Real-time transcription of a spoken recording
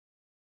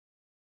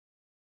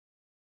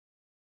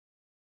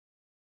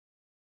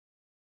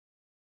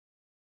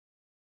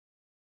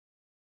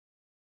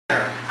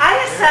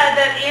I said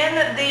that in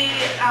the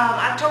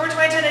October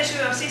 2010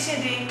 issue of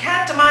cc&d,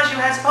 Kenneth DiMaggio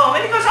has a poem,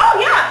 and he goes, oh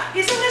yeah,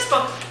 he's in this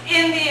book,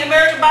 in the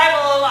American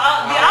Bible,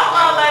 the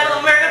Outlaw Bible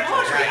of American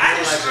Poetry. I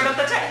just screwed up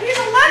the text. He's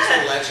a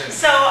legend. He's a legend.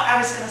 So I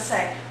was going to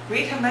say,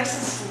 read him nice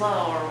and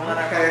slow, or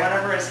whatever,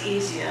 whatever is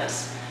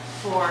easiest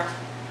for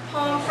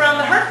poem from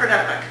the Hartford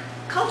Epic,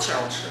 Culture,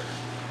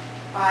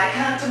 by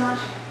Kenneth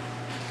DiMaggio.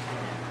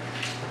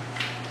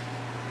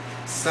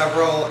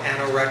 Several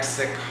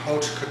anorexic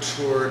haute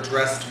couture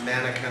dressed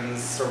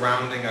mannequins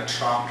surrounding a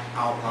chalk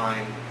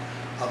outline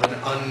of an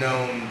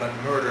unknown but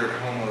murdered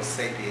Homo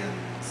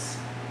sapiens.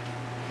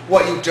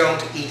 What you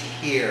don't eat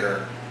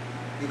here,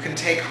 you can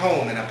take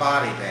home in a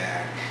body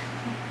bag.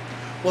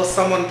 Will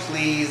someone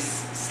please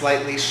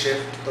slightly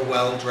shift the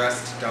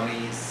well-dressed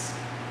dummies?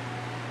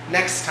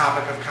 Next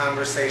topic of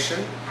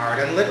conversation, art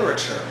and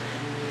literature.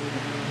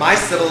 My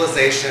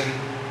civilization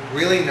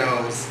really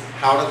knows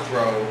how to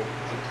throw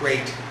a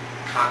great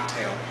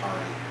cocktail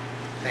party.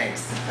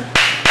 Thanks.